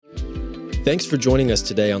Thanks for joining us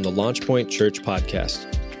today on the LaunchPoint Church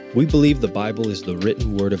podcast. We believe the Bible is the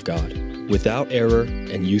written word of God, without error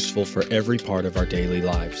and useful for every part of our daily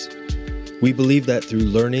lives. We believe that through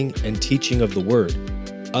learning and teaching of the word,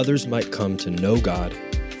 others might come to know God,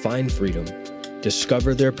 find freedom,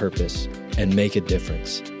 discover their purpose, and make a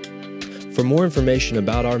difference. For more information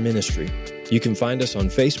about our ministry, you can find us on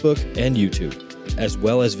Facebook and YouTube, as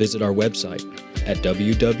well as visit our website at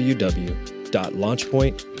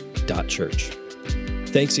www.launchpoint.church.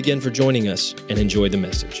 Thanks again for joining us, and enjoy the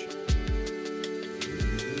message.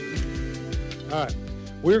 All right,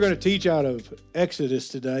 we're going to teach out of Exodus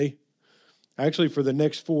today, actually for the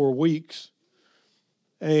next 4 weeks,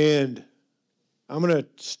 and I'm going to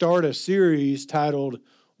start a series titled,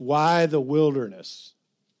 Why the Wilderness?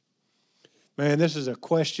 Man, this is a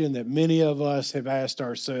question that many of us have asked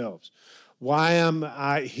ourselves. Why am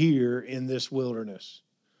I here in this wilderness?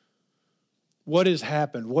 What has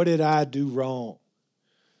happened? What did I do wrong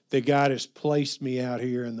that God has placed me out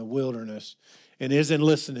here in the wilderness and isn't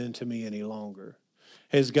listening to me any longer?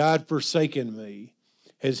 Has God forsaken me?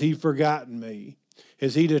 Has He forgotten me?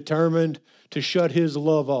 Has He determined to shut His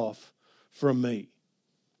love off from me?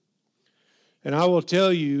 And I will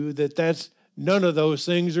tell you that none of those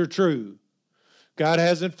things are true. God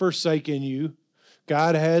hasn't forsaken you.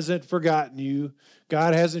 God hasn't forgotten you.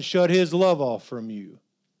 God hasn't shut His love off from you.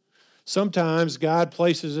 Sometimes God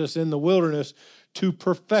places us in the wilderness to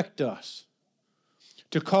perfect us,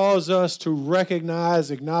 to cause us to recognize,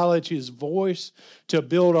 acknowledge His voice, to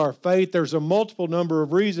build our faith. There's a multiple number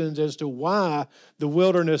of reasons as to why the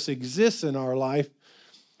wilderness exists in our life.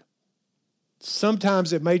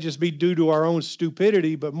 Sometimes it may just be due to our own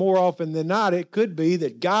stupidity, but more often than not, it could be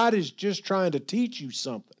that God is just trying to teach you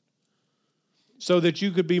something so that you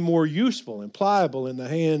could be more useful and pliable in the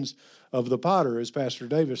hands of the potter, as Pastor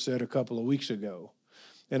Davis said a couple of weeks ago.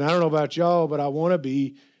 And I don't know about y'all, but I want to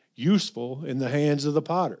be useful in the hands of the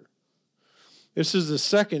potter. This is the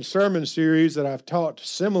second sermon series that I've taught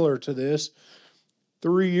similar to this.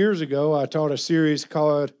 3 years ago, I taught a series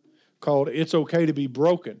called It's Okay to Be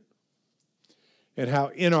Broken, and how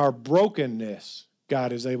in our brokenness,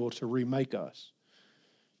 God is able to remake us.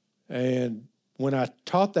 And when I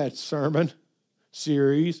taught that sermon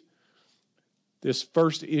series, this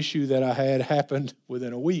first issue that I had happened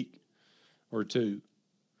within a week or two.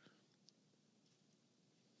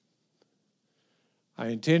 I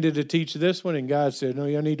intended to teach this one, and God said, no,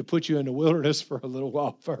 I need to put you in the wilderness for a little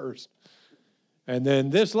while first. And then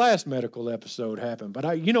this last medical episode happened.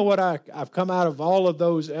 But you know what? I've come out of all of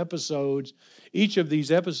those episodes, each of these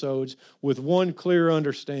episodes, with one clear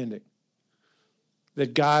understanding,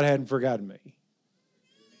 that God hadn't forgotten me.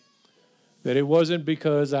 That it wasn't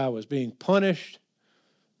because I was being punished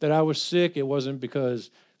that I was sick. It wasn't because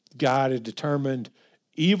God had determined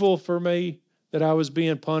evil for me that I was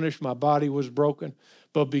being punished, my body was broken,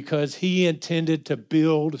 but because He intended to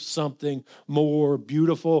build something more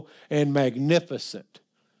beautiful and magnificent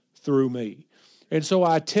through me. And so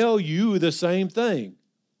I tell you the same thing.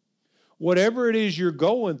 Whatever it is you're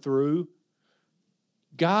going through,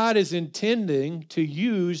 God is intending to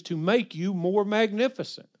use to make you more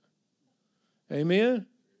magnificent. Amen?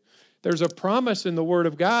 There's a promise in the Word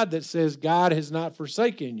of God that says God has not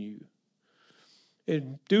forsaken you.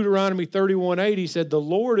 In Deuteronomy 31:8, He said, the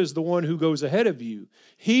Lord is the one who goes ahead of you.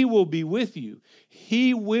 He will be with you.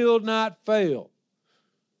 He will not fail.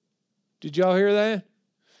 Did y'all hear that?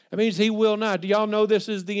 That means He will not. Do y'all know this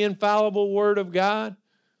is the infallible Word of God?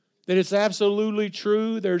 That it's absolutely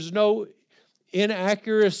true. There's no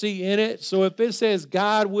inaccuracy in it. So if it says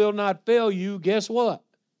God will not fail you, guess what?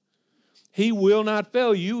 He will not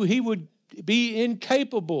fail you. He would be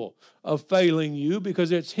incapable of failing you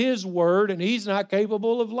because it's His word and He's not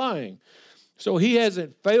capable of lying. So He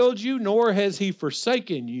hasn't failed you, nor has He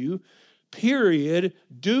forsaken you, period.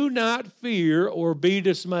 Do not fear or be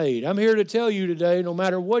dismayed. I'm here to tell you today, no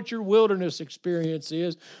matter what your wilderness experience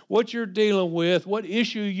is, what you're dealing with, what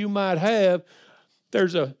issue you might have,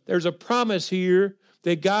 there's a promise here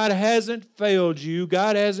that God hasn't failed you,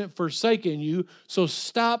 God hasn't forsaken you, so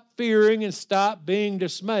stop fearing and stop being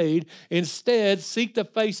dismayed. Instead, seek the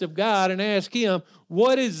face of God and ask Him,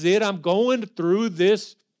 what is it I'm going through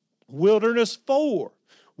this wilderness for?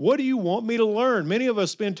 What do you want me to learn? Many of us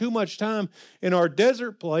spend too much time in our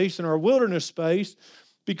desert place, in our wilderness space,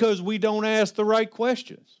 because we don't ask the right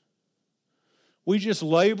questions. We just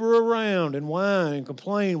labor around and whine and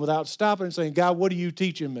complain without stopping and saying, God, what are you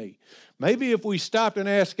teaching me? Maybe if we stopped and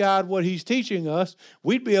asked God what He's teaching us,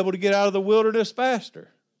 we'd be able to get out of the wilderness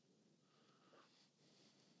faster.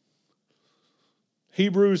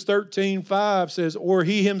 Hebrews 13:5 says, or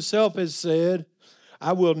He Himself has said,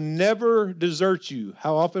 I will never desert you.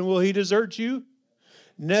 How often will he desert you?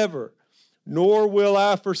 Never. Nor will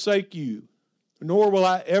I forsake you. Nor will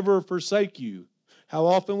I ever forsake you. How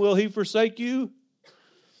often will he forsake you?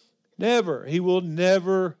 Never. He will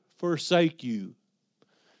never forsake you.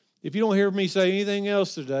 If you don't hear me say anything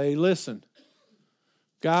else today, listen.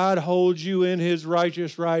 God holds you in his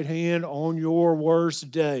righteous right hand on your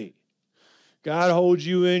worst day. God holds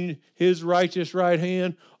you in his righteous right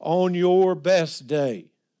hand on your best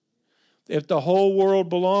day. If the whole world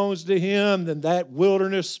belongs to him, then that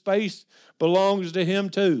wilderness space belongs to him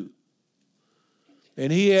too.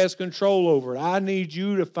 And he has control over it. I need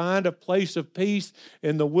you to find a place of peace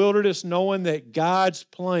in the wilderness, knowing that God's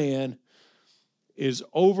plan is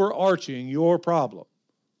overarching your problem.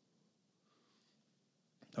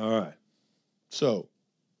 All right. So,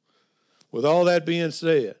 with all that being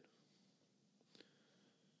said,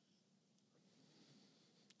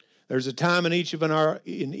 there's a time in each of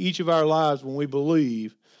our lives when we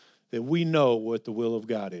believe that we know what the will of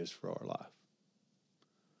God is for our life.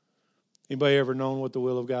 Anybody ever known what the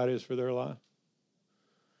will of God is for their life?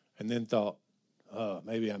 And then thought,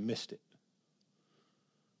 maybe I missed it.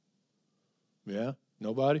 Yeah?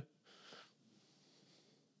 Nobody?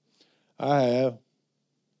 I have.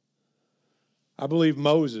 I believe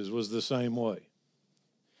Moses was the same way.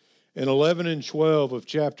 In 11 and 12 of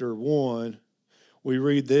chapter 1, we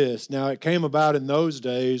read this. Now it came about in those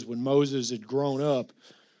days when Moses had grown up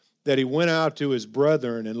that he went out to his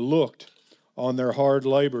brethren and looked on their hard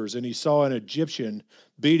labors, and he saw an Egyptian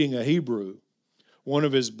beating a Hebrew, one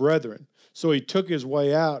of his brethren. So he took his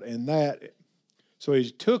way out in that. So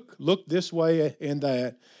he looked this way and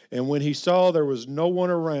that, and when he saw there was no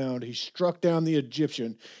one around, he struck down the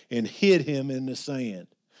Egyptian and hid him in the sand.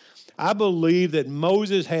 I believe that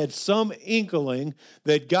Moses had some inkling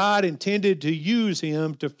that God intended to use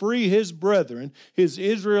him to free his brethren, his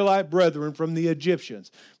Israelite brethren, from the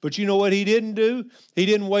Egyptians. But you know what he didn't do? He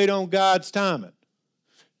didn't wait on God's timing.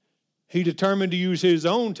 He determined to use his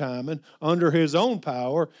own timing, under his own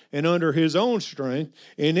power, and under his own strength,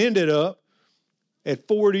 and ended up at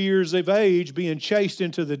 40 years of age being chased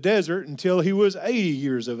into the desert until he was 80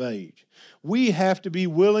 years of age. We have to be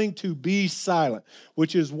willing to be silent,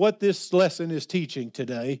 which is what this lesson is teaching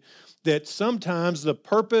today, that sometimes the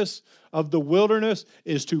purpose of the wilderness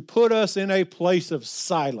is to put us in a place of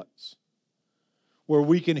silence where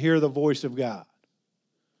we can hear the voice of God.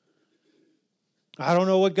 I don't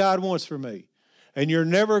know what God wants for me, and you're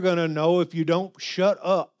never going to know if you don't shut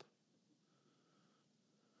up.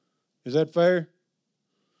 Is that fair?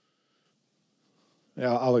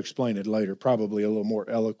 Yeah, I'll explain it later, probably a little more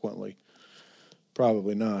eloquently.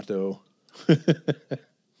 Probably not, though.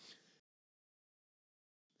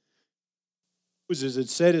 Moses had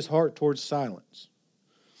set his heart towards silence.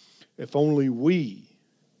 If only we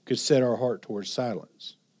could set our heart towards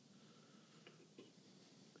silence,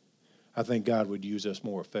 I think God would use us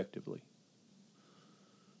more effectively.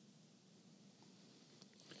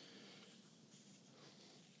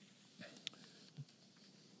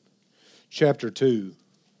 Chapter 2,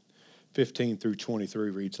 15 through 23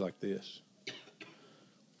 reads like this.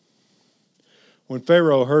 When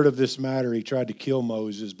Pharaoh heard of this matter, he tried to kill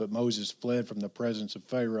Moses, but Moses fled from the presence of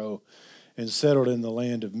Pharaoh and settled in the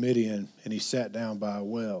land of Midian, and he sat down by a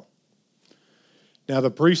well. Now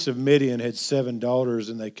the priests of Midian had 7 daughters,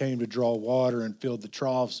 and they came to draw water and filled the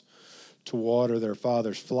troughs to water their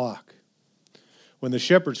father's flock. When the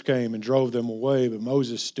shepherds came and drove them away, but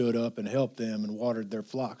Moses stood up and helped them and watered their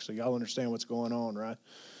flock. So y'all understand what's going on, right?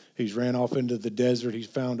 He's ran off into the desert. He's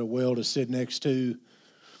found a well to sit next to.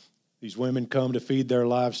 These women come to feed their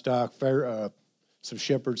livestock. Some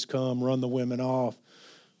shepherds come, run the women off.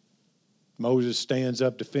 Moses stands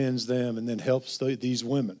up, defends them, and then helps these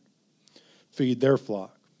women feed their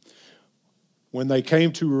flock. When they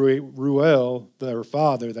came to Reuel, their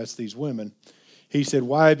father, that's these women, he said,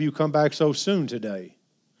 "Why have you come back so soon today?"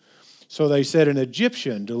 So they said, "An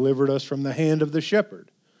Egyptian delivered us from the hand of the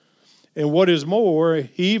shepherd. And what is more,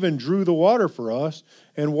 he even drew the water for us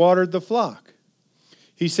and watered the flock."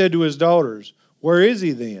 He said to his daughters, "Where is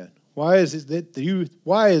he then? Why is it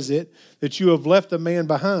that you have left the man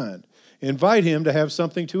behind? Invite him to have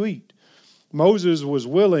something to eat." Moses was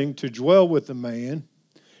willing to dwell with the man,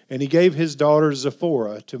 and he gave his daughter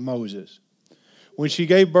Zipporah to Moses. When she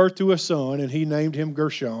gave birth to a son, and he named him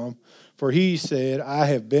Gershom, for he said, "I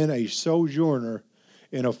have been a sojourner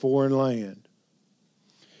in a foreign land."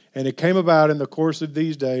 And it came about in the course of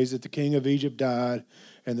these days that the king of Egypt died,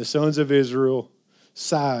 and the sons of Israel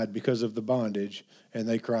sighed because of the bondage, and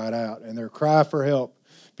they cried out. And their cry for help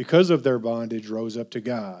because of their bondage rose up to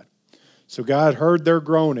God. So God heard their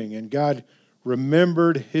groaning, and God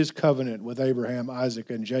remembered his covenant with Abraham, Isaac,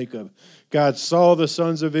 and Jacob. God saw the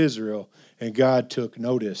sons of Israel, and God took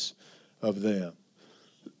notice of them.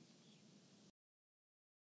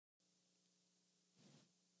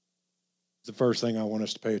 The first thing I want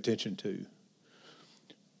us to pay attention to.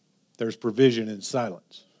 There's provision in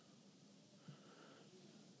silence.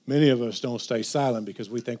 Many of us don't stay silent because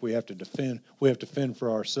we think we have to defend. We have to fend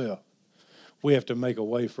for ourselves. We have to make a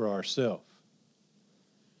way for ourselves.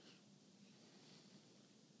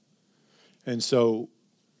 And so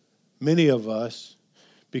many of us,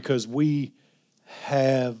 because we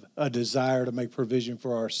have a desire to make provision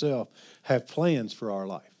for ourselves, have plans for our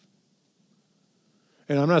life.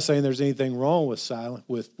 And I'm not saying there's anything wrong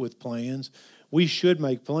with plans. We should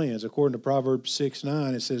make plans. According to Proverbs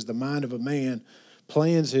 6:9, it says, the mind of a man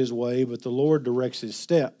plans his way, but the Lord directs his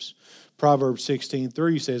steps. Proverbs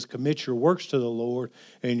 16:3 says, commit your works to the Lord,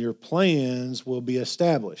 and your plans will be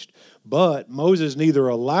established. But Moses neither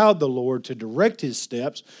allowed the Lord to direct his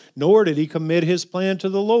steps, nor did he commit his plan to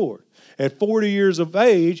the Lord. At 40 years of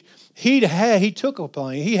age, he took a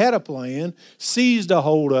plan. He had a plan, seized a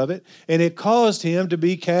hold of it, and it caused him to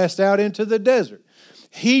be cast out into the desert.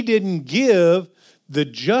 He didn't give the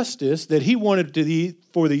justice that he wanted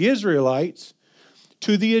for the Israelites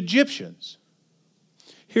to the Egyptians.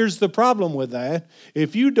 Here's the problem with that.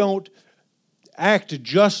 If you don't act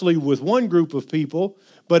justly with one group of people,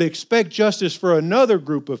 but expect justice for another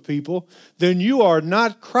group of people, then you are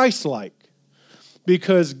not Christ-like.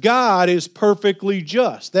 Because God is perfectly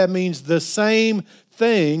just. That means the same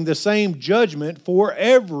thing, the same judgment for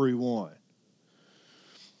everyone.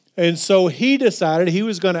 And so he decided he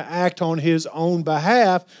was going to act on his own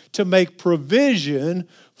behalf to make provision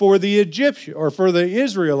for the Egyptians or for the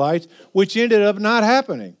Israelites, which ended up not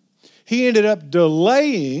happening. He ended up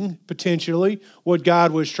delaying, potentially, what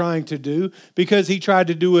God was trying to do because he tried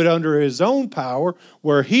to do it under his own power,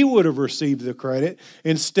 where he would have received the credit,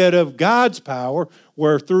 instead of God's power,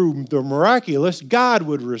 where through the miraculous, God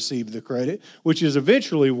would receive the credit, which is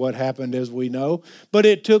eventually what happened, as we know. But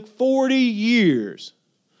it took 40 years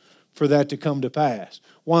for that to come to pass.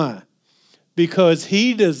 Why? Because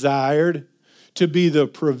he desired to be the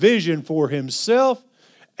provision for himself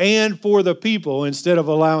and for the people, instead of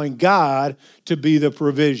allowing God to be the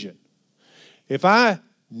provision. If I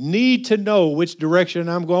need to know which direction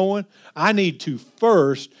I'm going, I need to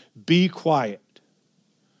first be quiet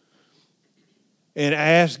and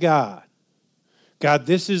ask God, God,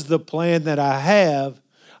 this is the plan that I have.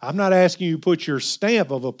 I'm not asking you to put your stamp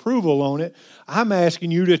of approval on it. I'm asking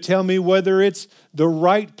you to tell me whether it's the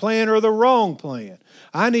right plan or the wrong plan.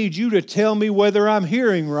 I need you to tell me whether I'm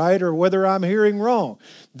hearing right or whether I'm hearing wrong.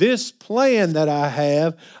 This plan that I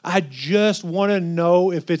have, I just want to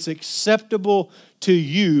know if it's acceptable to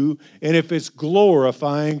you and if it's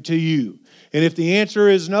glorifying to you. And if the answer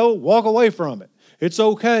is no, walk away from it. It's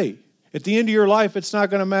okay. At the end of your life, it's not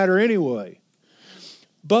going to matter anyway.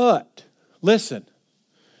 But, listen,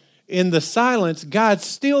 in the silence, God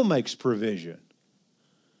still makes provision.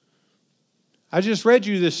 I just read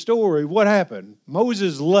you this story. What happened?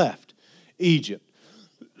 Moses left Egypt.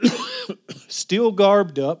 Still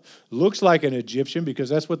garbed up. Looks like an Egyptian, because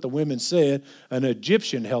that's what the women said. An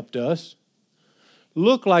Egyptian helped us.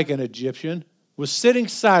 Looked like an Egyptian. Was sitting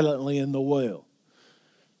silently in the well.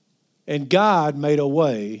 And God made a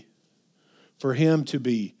way for him to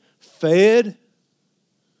be fed,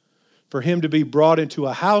 for him to be brought into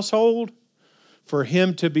a household, for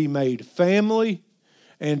him to be made family,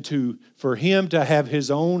 and for him to have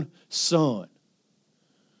his own son.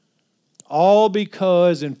 All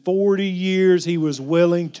because in 40 years he was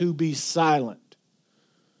willing to be silent.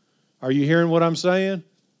 Are you hearing what I'm saying?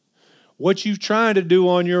 What you're trying to do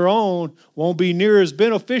on your own won't be near as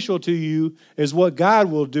beneficial to you as what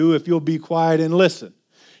God will do if you'll be quiet and listen.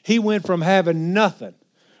 He went from having nothing,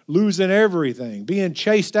 losing everything, being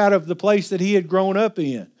chased out of the place that he had grown up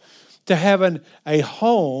in, to having a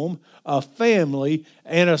home, a family,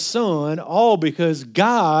 and a son, all because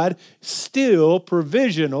God still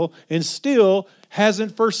provisional and still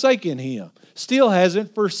hasn't forsaken him, still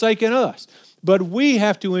hasn't forsaken us. But we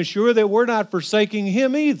have to ensure that we're not forsaking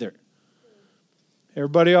him either.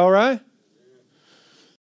 Everybody all right?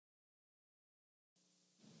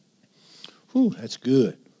 Whew, that's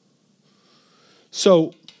good.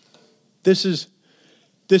 So, this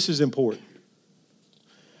is important.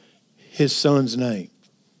 His son's name.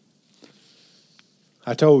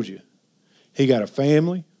 I told you, he got a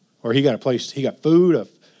family, or he got a place, he got food,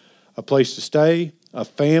 a place to stay, a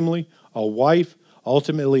family, a wife,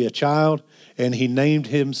 ultimately a child, and he named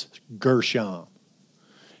him Gershom.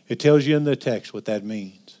 It tells you in the text what that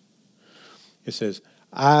means. It says,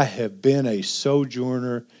 I have been a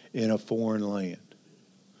sojourner in a foreign land.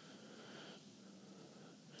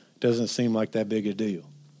 Doesn't seem like that big a deal,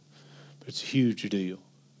 but it's a huge deal.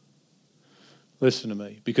 Listen to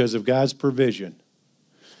me. Because of God's provision,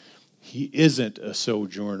 he isn't a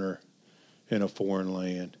sojourner in a foreign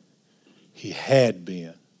land. He had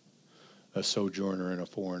been a sojourner in a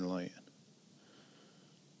foreign land.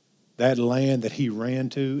 That land that he ran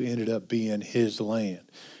to ended up being his land.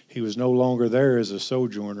 He was no longer there as a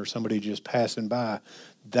sojourner, somebody just passing by.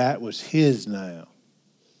 That was his now.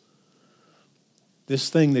 This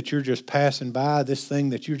thing that you're just passing by, this thing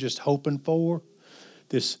that you're just hoping for,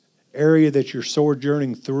 this area that you're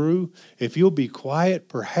sojourning through, if you'll be quiet,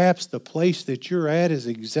 perhaps the place that you're at is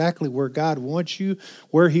exactly where God wants you,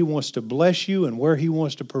 where he wants to bless you, and where he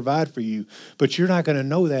wants to provide for you. But you're not going to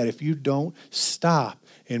know that if you don't stop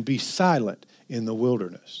and be silent in the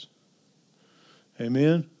wilderness.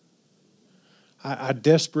 Amen? I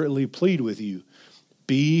desperately plead with you,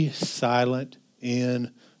 be silent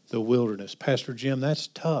in the wilderness. Pastor Jim, that's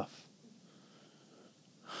tough.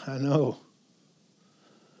 I know.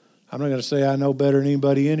 I'm not going to say I know better than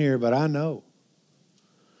anybody in here, but I know.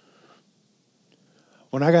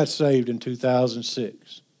 When I got saved in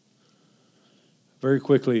 2006, very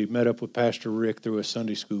quickly met up with Pastor Rick through a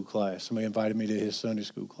Sunday school class. Somebody invited me to his Sunday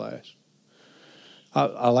school class.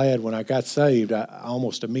 I'll add, when I got saved, I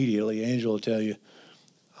almost immediately, Angela will tell you,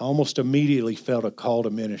 I almost immediately felt a call to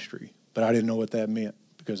ministry, but I didn't know what that meant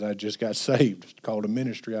because I just got saved. It's called a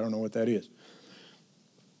ministry. I don't know what that is.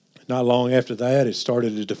 Not long after that, it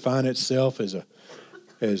started to define itself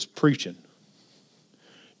as preaching.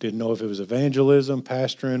 Didn't know if it was evangelism,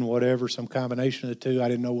 pastoring, whatever, some combination of the two. I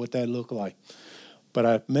didn't know what that looked like. But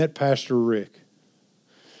I met Pastor Rick,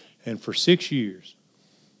 and for 6 years,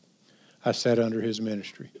 I sat under his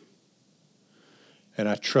ministry. And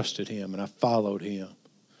I trusted him, and I followed him,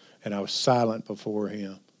 and I was silent before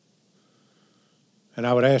him. And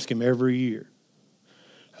I would ask him every year.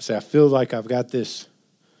 I say, I feel like I've got this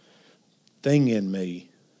thing in me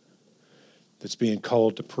that's being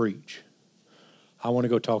called to preach. I want to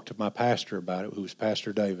go talk to my pastor about it, who's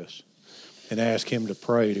Pastor Davis, and ask him to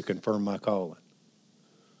pray to confirm my calling.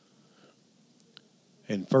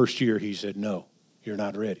 And first year he said, no, you're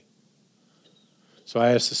not ready. So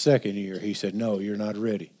I asked the second year. He said, no, you're not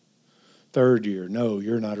ready. Third year, no,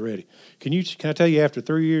 you're not ready. Can I tell you, after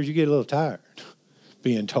 3 years, you get a little tired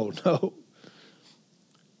being told no.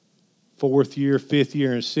 Fourth year, fifth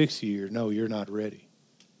year, and sixth year, no, you're not ready.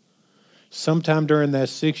 Sometime during that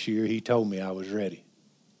 6th year, he told me I was ready.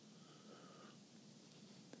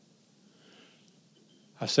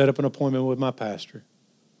 I set up an appointment with my pastor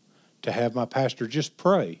to have my pastor just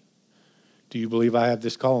pray. Do you believe I have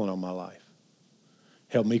this calling on my life?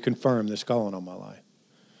 Help me confirm this calling on my life.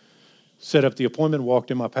 Set up the appointment,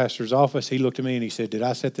 walked in my pastor's office. He looked at me and he said, did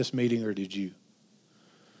I set this meeting or did you?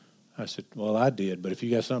 I said, well, I did, but if you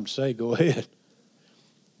got something to say, go ahead.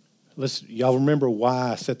 Y'all remember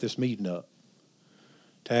why I set this meeting up?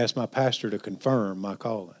 To ask my pastor to confirm my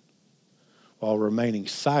calling while remaining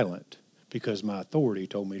silent because my authority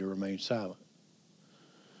told me to remain silent.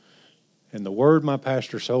 And the word my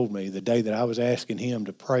pastor told me the day that I was asking him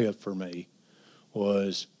to pray up for me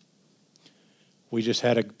was, we just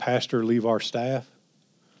had a pastor leave our staff,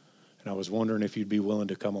 and I was wondering if you'd be willing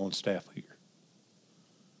to come on staff here.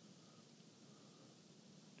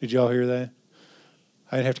 Did y'all hear that?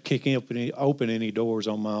 I didn't have to kick open any doors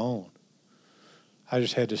on my own. I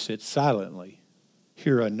just had to sit silently,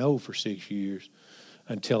 hear a no for 6 years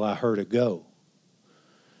until I heard a go.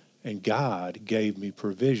 And God gave me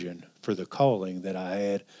provision for the calling that I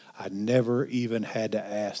had. I never even had to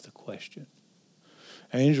ask the question.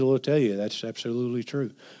 Angela will tell you that's absolutely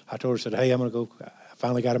true. I told her, I said, hey, I'm going to go. I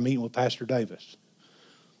finally got a meeting with Pastor Davis.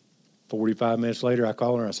 45 minutes later, I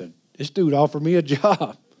called her and I said, this dude offered me a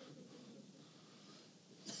job.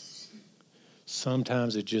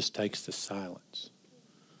 Sometimes it just takes the silence.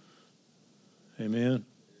 Amen.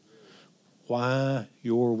 Why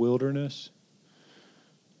your wilderness?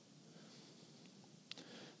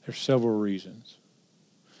 There's several reasons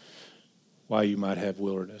why you might have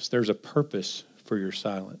wilderness. There's a purpose for your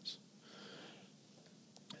silence.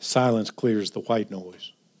 Silence clears the white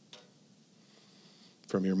noise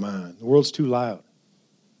from your mind. The world's too loud.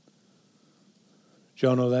 Did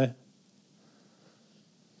y'all know that?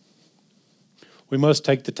 We must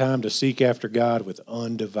take the time to seek after God with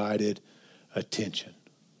undivided attention.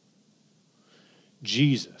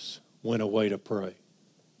 Jesus went away to pray.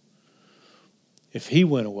 If he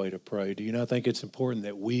went away to pray, do you not think it's important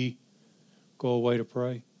that we go away to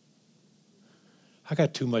pray? I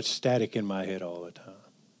got too much static in my head all the time.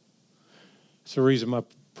 It's the reason my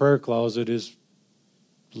prayer closet is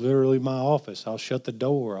literally my office. I'll shut the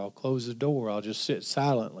door. I'll close the door. I'll just sit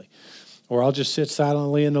silently. Or I'll just sit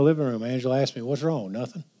silently in the living room. Angela asks me, what's wrong?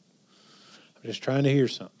 Nothing. I'm just trying to hear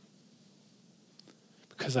something.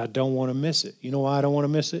 Because I don't want to miss it. You know why I don't want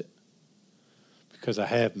to miss it? Because I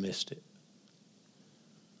have missed it.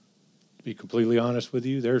 To be completely honest with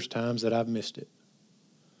you, there's times that I've missed it.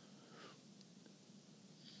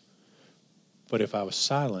 But if I was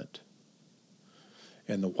silent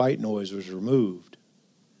and the white noise was removed,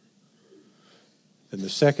 then the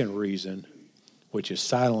second reason, which is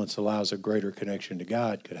silence allows a greater connection to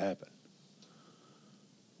God, could happen.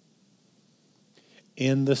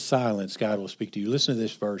 In the silence, God will speak to you. Listen to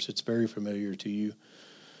this verse. It's very familiar to you.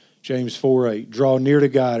 James 4:8, draw near to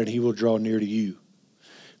God and he will draw near to you.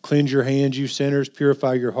 Cleanse your hands, you sinners.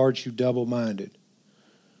 Purify your hearts, you double-minded.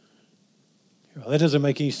 Well, that doesn't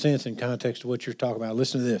make any sense in context of what you're talking about.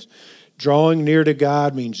 Listen to this. Drawing near to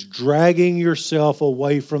God means dragging yourself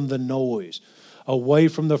away from the noise, away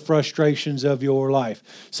from the frustrations of your life.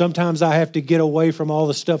 Sometimes I have to get away from all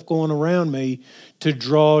the stuff going around me to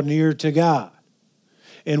draw near to God.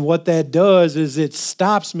 And what that does is it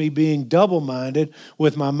stops me being double-minded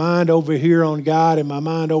with my mind over here on God and my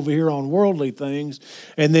mind over here on worldly things,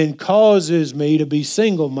 and then causes me to be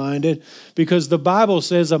single-minded, because the Bible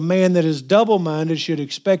says a man that is double-minded should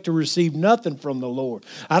expect to receive nothing from the Lord.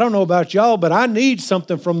 I don't know about y'all, but I need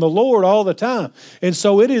something from the Lord all the time. And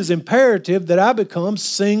so it is imperative that I become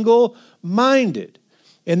single-minded.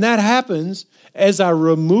 And that happens as I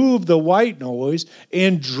remove the white noise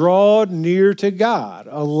and draw near to God.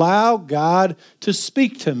 Allow God to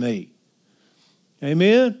speak to me.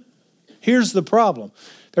 Amen? Here's the problem.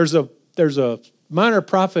 There's a minor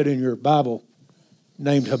prophet in your Bible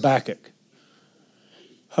named Habakkuk.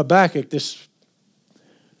 Habakkuk, it's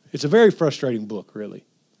a very frustrating book, really.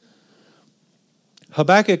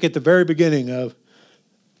 Habakkuk, at the very beginning of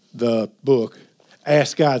the book,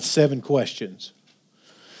 asked God 7 questions.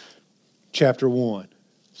 Chapter 1.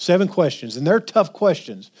 7 questions, and they're tough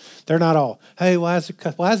questions. They're not all, hey, why is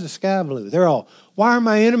the sky blue? They're all, why are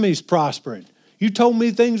my enemies prospering? You told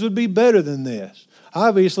me things would be better than this.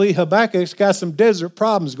 Obviously, Habakkuk's got some desert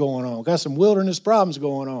problems going on, got some wilderness problems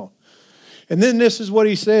going on. And then this is what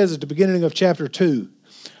he says at the beginning of chapter 2.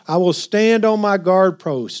 I will stand on my guard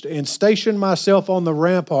post and station myself on the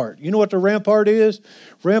rampart. You know what the rampart is?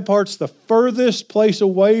 Rampart's the furthest place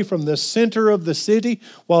away from the center of the city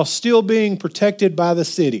while still being protected by the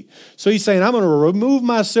city. So he's saying, I'm going to remove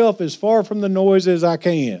myself as far from the noise as I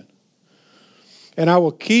can. And I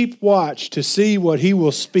will keep watch to see what he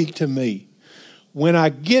will speak to me. When I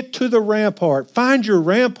get to the rampart, find your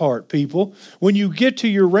rampart, people. When you get to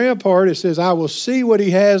your rampart, it says, I will see what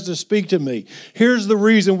he has to speak to me. Here's the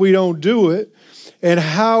reason we don't do it, and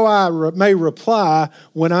how I may reply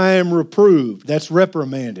when I am reproved. That's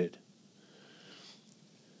reprimanded.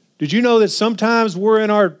 Did you know that sometimes we're in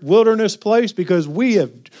our wilderness place because we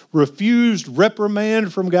have refused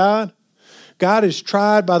reprimand from God? God has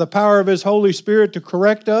tried by the power of his Holy Spirit to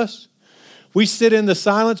correct us. We sit in the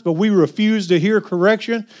silence, but we refuse to hear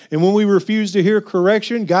correction. And when we refuse to hear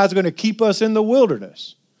correction, God's going to keep us in the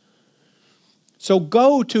wilderness. So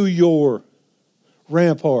go to your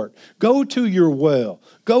rampart. Go to your well.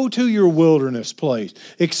 Go to your wilderness place.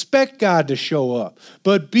 Expect God to show up.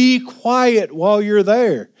 But be quiet while you're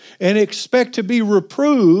there. And expect to be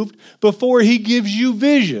reproved before he gives you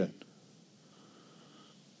vision.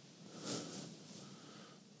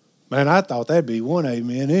 Man, I thought that'd be one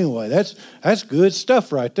amen anyway. That's good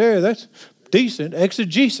stuff right there. That's decent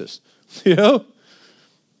exegesis. You know?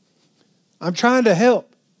 I'm trying to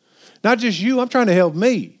help. Not just you, I'm trying to help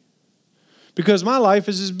me. Because my life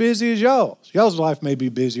is as busy as y'all's. Y'all's life may be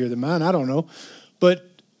busier than mine, I don't know. But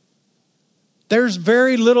there's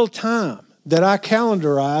very little time that I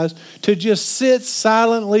calendarize to just sit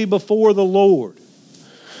silently before the Lord.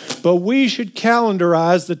 But we should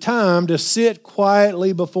calendarize the time to sit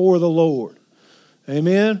quietly before the Lord.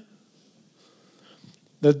 Amen?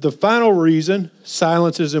 The final reason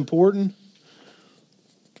silence is important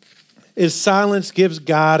is silence gives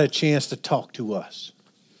God a chance to talk to us.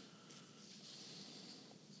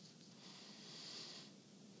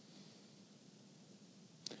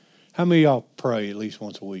 How many of y'all pray at least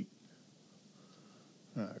once a week?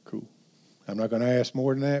 All right, cool. I'm not going to ask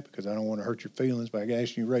more than that because I don't want to hurt your feelings by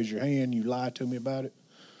asking you to raise your hand. You lie to me about it.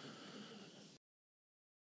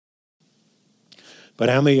 But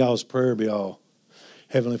how many of y'all's prayer be all,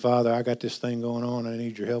 Heavenly Father, I got this thing going on. I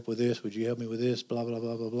need your help with this. Would you help me with this? Blah, blah,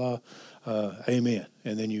 blah, blah, blah. Amen.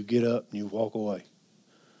 And then you get up and you walk away.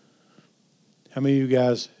 How many of you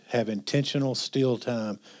guys have intentional still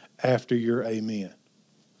time after your amen.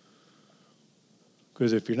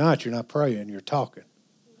 Because if you're not praying, you're talking.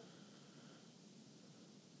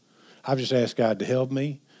 I've just asked God to help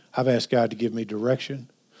me. I've asked God to give me direction.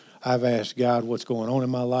 I've asked God what's going on in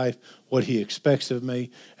my life, what He expects of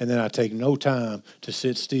me, and then I take no time to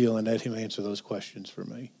sit still and let Him answer those questions for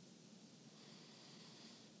me.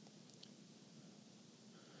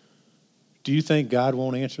 Do you think God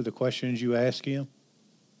won't answer the questions you ask Him?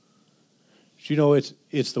 Do you know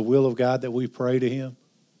it's the will of God that we pray to Him?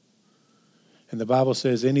 And the Bible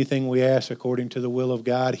says anything we ask according to the will of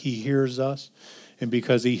God, He hears us. And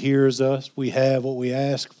because He hears us, we have what we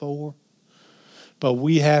ask for. But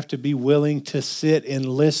we have to be willing to sit and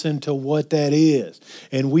listen to what that is.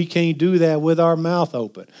 And we can't do that with our mouth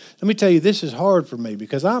open. Let me tell you, this is hard for me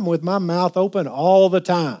because I'm with my mouth open all the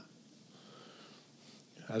time.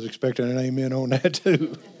 I was expecting an amen on that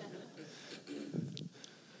too.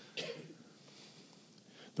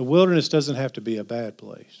 The wilderness doesn't have to be a bad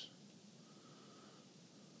place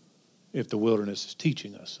if the wilderness is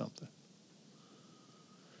teaching us something.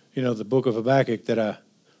 You know, the book of Habakkuk that I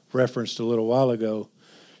referenced a little while ago,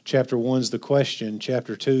 chapter 1's the question,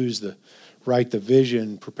 chapter 2's the write the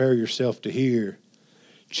vision, prepare yourself to hear.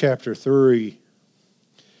 Chapter 3,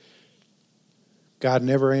 God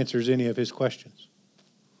never answers any of His questions.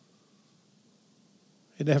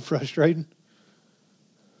 Isn't that frustrating?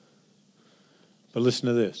 But listen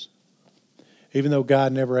to this. Even though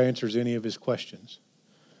God never answers any of His questions,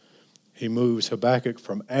 He moves Habakkuk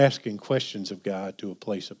from asking questions of God to a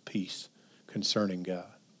place of peace concerning God.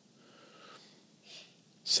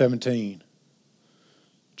 17,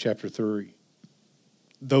 chapter 3.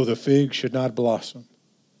 Though the fig should not blossom,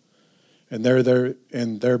 and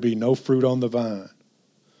there be no fruit on the vine,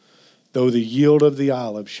 though the yield of the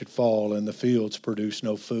olive should fall and the fields produce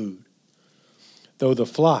no food, though the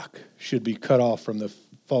flock should be cut off from the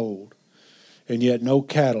fold, and yet no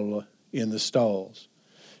cattle in the stalls,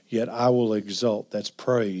 yet I will exult, that's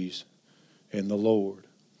praise, in the Lord.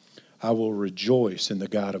 I will rejoice in the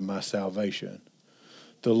God of my salvation.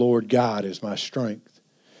 The Lord God is my strength,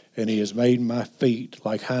 and He has made my feet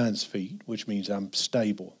like hinds' feet, which means I'm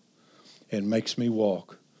stable, and makes me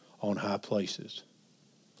walk on high places.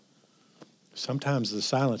 Sometimes the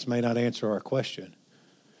silence may not answer our question.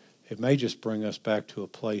 It may just bring us back to a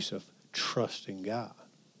place of trusting God,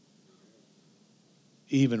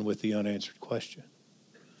 even with the unanswered question.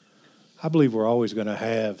 I believe we're always going to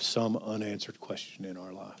have some unanswered question in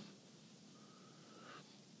our life.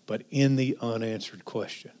 But in the unanswered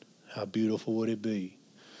question, how beautiful would it be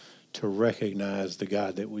to recognize the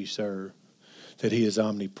God that we serve, that He is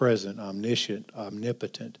omnipresent, omniscient,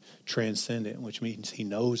 omnipotent, transcendent, which means He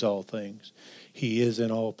knows all things. He is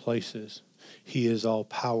in all places. He is all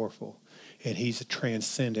powerful, and He's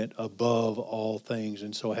transcendent above all things,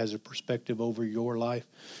 and so has a perspective over your life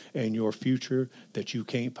and your future that you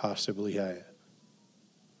can't possibly have.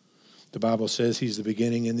 The Bible says He's the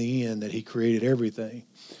beginning and the end, that He created everything.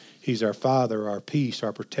 He's our Father, our peace,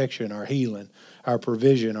 our protection, our healing, our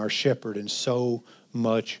provision, our shepherd, and so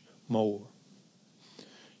much more.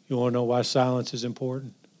 You want to know why silence is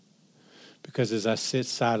important? Because as I sit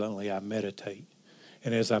silently, I meditate.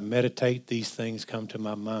 And as I meditate, these things come to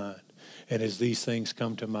my mind. And as these things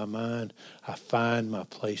come to my mind, I find my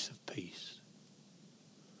place of peace.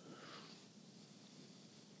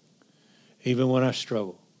 Even when I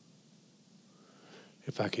struggle,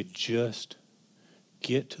 if I could just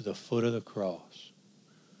get to the foot of the cross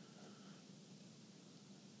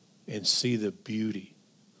and see the beauty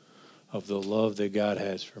of the love that God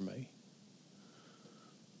has for me.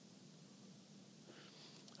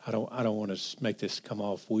 I don't want to make this come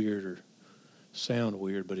off weird or sound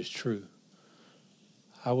weird, but it's true.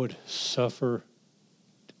 I would suffer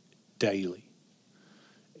daily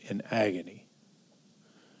in agony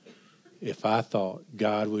if I thought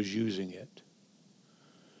God was using it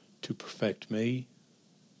to perfect me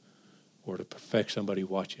or to perfect somebody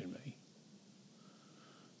watching me.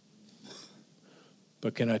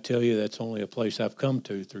 But can I tell you that's only a place I've come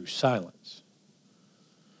to through silence.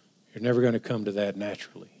 You're never going to come to that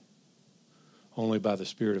naturally. Only by the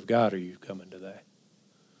Spirit of God are you coming to that.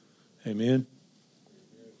 Amen?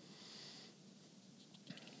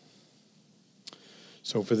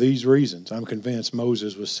 So for these reasons, I'm convinced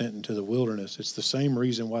Moses was sent into the wilderness. It's the same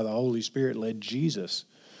reason why the Holy Spirit led Jesus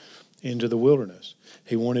into the wilderness.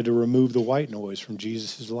 He wanted to remove the white noise from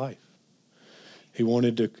Jesus' life. He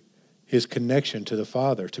wanted his connection to the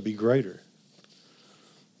Father to be greater.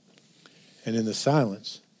 And in the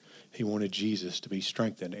silence, he wanted Jesus to be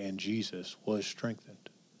strengthened, and Jesus was strengthened.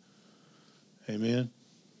 Amen?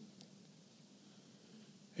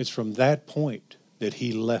 It's from that point that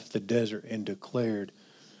he left the desert and declared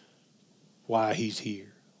why he's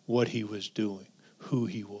here, what he was doing, who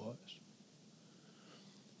he was.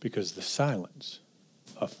 Because the silence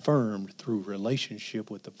affirmed through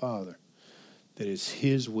relationship with the Father that it's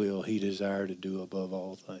his will he desired to do above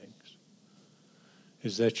all things.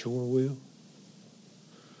 Is that your will?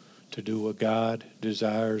 To do what God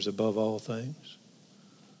desires above all things?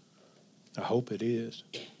 I hope it is.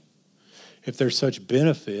 If there's such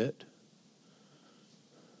benefit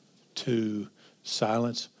to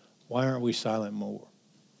silence, why aren't we silent more?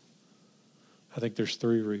 I think there's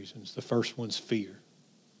 3 reasons. The first one's fear.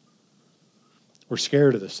 We're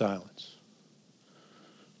scared of the silence.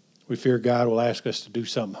 We fear God will ask us to do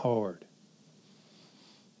something hard.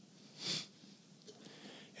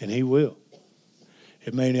 And he will.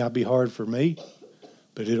 It may not be hard for me,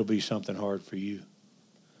 but it'll be something hard for you.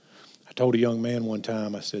 I told a young man one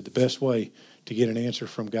time, I said, the best way to get an answer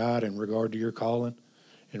from God in regard to your calling,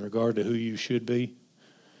 in regard to who you should be,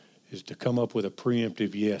 is to come up with a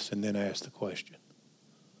preemptive yes and then ask the question.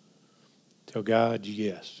 Tell God,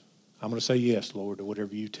 yes. I'm going to say yes, Lord, to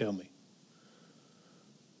whatever you tell me.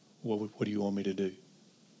 What do you want me to do?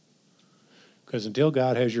 Because until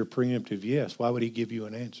God has your preemptive yes, why would he give you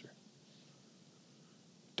an answer?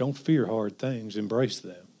 Don't fear hard things. Embrace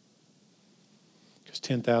them. Because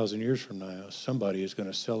 10,000 years from now, somebody is going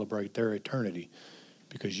to celebrate their eternity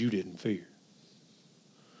because you didn't fear.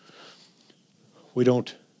 We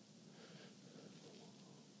don't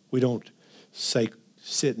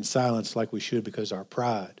sit in silence like we should because of our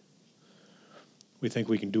pride. We think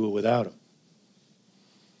we can do it without him.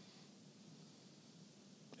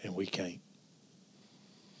 And we can't.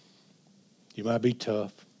 You might be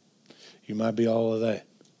tough. You might be all of that.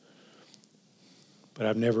 But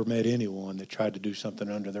I've never met anyone that tried to do something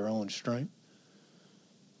under their own strength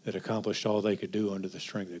that accomplished all they could do under the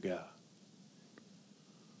strength of God.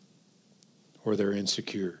 Or they're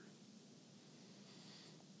insecure.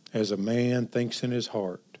 As a man thinks in his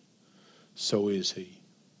heart, so is he.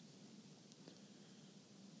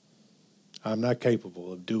 I'm not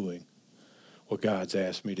capable of doing what God's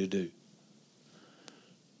asked me to do.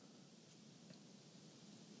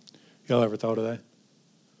 Y'all ever thought of that?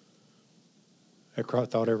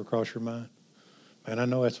 That thought ever crossed your mind? Man, I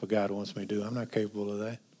know that's what God wants me to do. I'm not capable of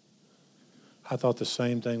that. I thought the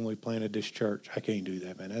same thing when we planted this church. I can't do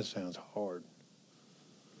that, man. That sounds hard.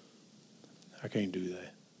 I can't do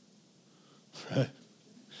that.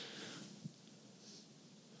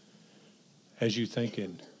 As you think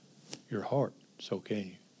in your heart, so can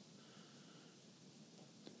you.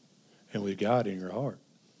 And with God in your heart,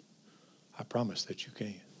 I promise that you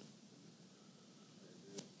can.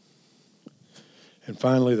 And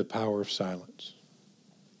finally, the power of silence.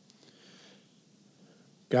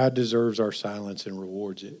 God deserves our silence and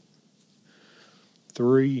rewards it.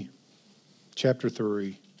 Chapter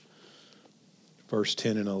 3, verse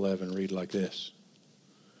 10 and 11 read like this.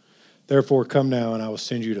 Therefore come now, and I will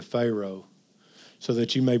send you to Pharaoh, so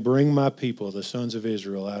that you may bring my people, the sons of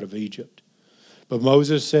Israel, out of Egypt. But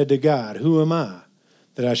Moses said to God, who am I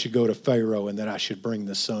that I should go to Pharaoh and that I should bring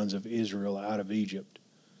the sons of Israel out of Egypt?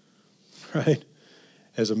 Right?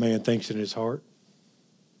 As a man thinks in his heart.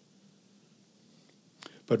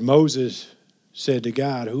 But Moses said to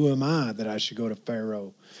God, who am I that I should go to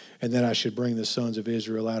Pharaoh and that I should bring the sons of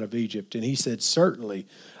Israel out of Egypt? And he said, certainly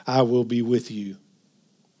I will be with you.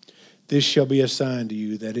 This shall be a sign to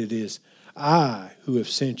you that it is I who have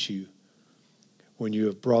sent you. When you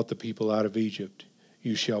have brought the people out of Egypt,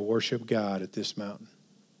 you shall worship God at this mountain.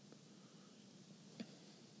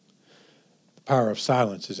 The power of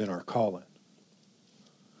silence is in our calling.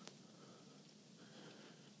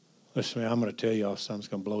 Listen, man, I'm going to tell y'all something that's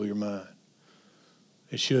going to blow your mind.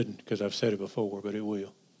 It shouldn't, because I've said it before, but it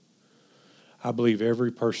will. I believe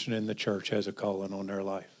every person in the church has a calling on their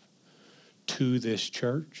life to this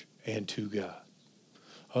church and to God.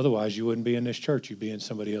 Otherwise, you wouldn't be in this church. You'd be in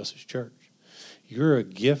somebody else's church. You're a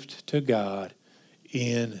gift to God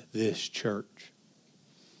in this church.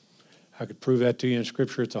 I could prove that to you in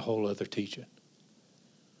Scripture. It's a whole other teaching.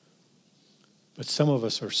 But some of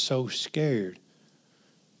us are so scared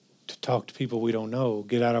to talk to people we don't know,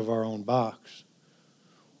 get out of our own box,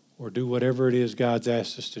 or do whatever it is God's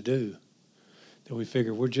asked us to do, that we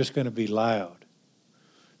figure we're just going to be loud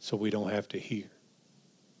so we don't have to hear.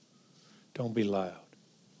 Don't be loud.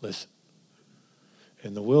 Listen.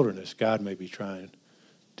 In the wilderness, God may be trying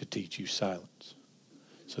to teach you silence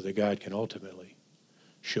so that God can ultimately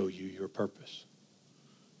show you your purpose.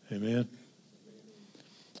 Amen?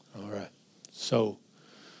 All right. So,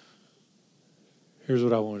 here's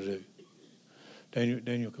what I want to do.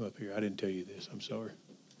 Daniel, come up here. I didn't tell you this. I'm sorry.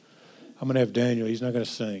 I'm going to have Daniel, he's not going to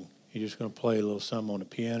sing. He's just going to play a little something on the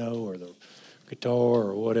piano or the guitar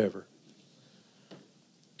or whatever.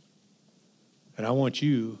 And I want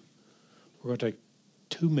you, we're going to take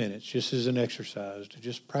 2 minutes just as an exercise to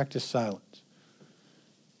just practice silence.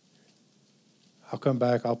 I'll come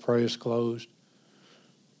back, I'll pray us closed.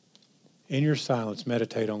 In your silence,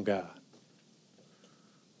 meditate on God.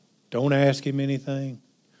 Don't ask him anything.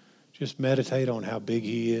 Just meditate on how big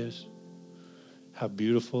he is, how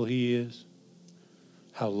beautiful he is,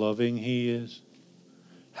 how loving he is,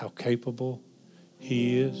 how capable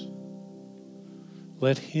he is.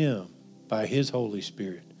 Let him, by his Holy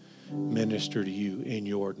Spirit, minister to you in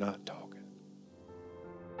your not talking.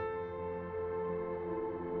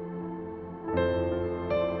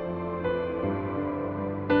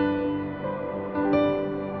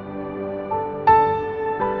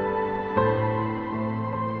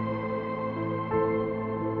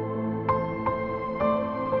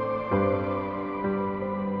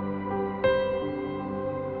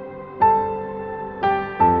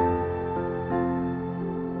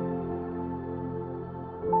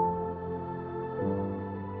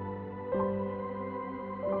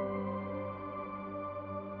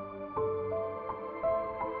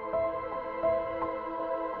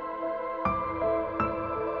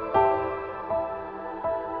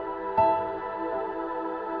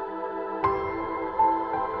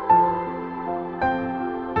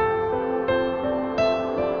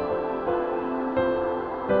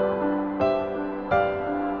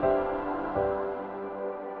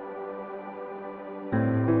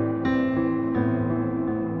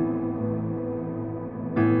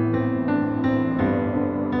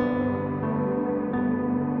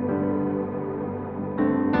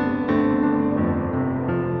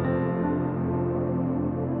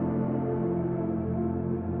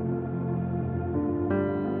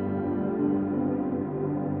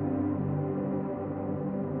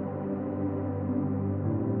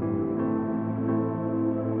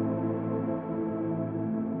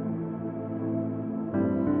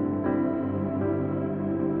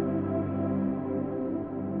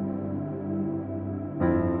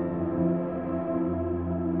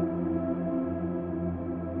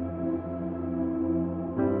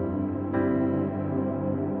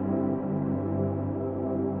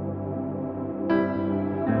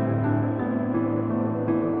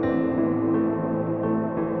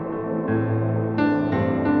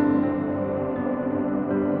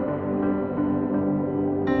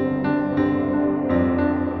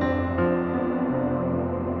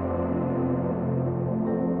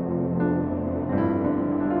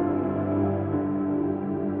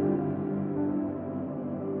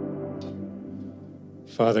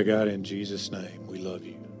 Father God, in Jesus' name, we love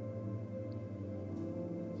you.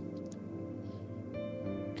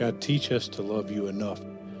 God, teach us to love you enough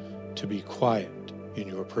to be quiet in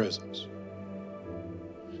your presence,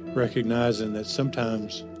 recognizing that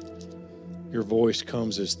sometimes your voice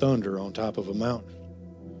comes as thunder on top of a mountain,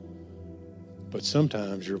 but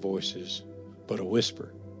sometimes your voice is but a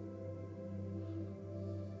whisper.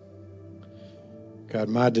 God,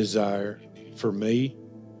 my desire for me,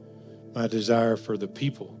 my desire for the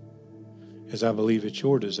people, as I believe it's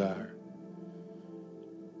your desire,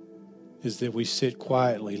 is that we sit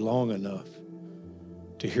quietly long enough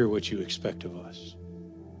to hear what you expect of us.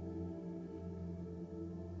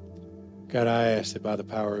 God, I ask that by the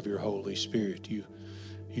power of your Holy Spirit, you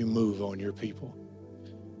move on your people,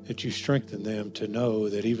 that you strengthen them to know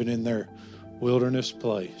that even in their wilderness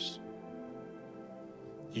place,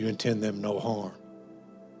 you intend them no harm,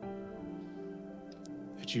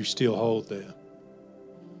 that you still hold them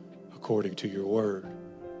according to your word,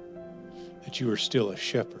 that you are still a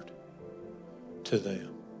shepherd to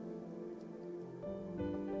them.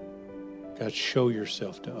 God, show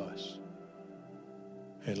yourself to us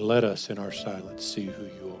and let us in our silence see who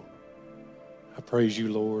you are. I praise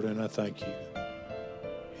you, Lord, and I thank you.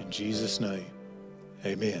 In Jesus' name,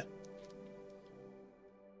 amen.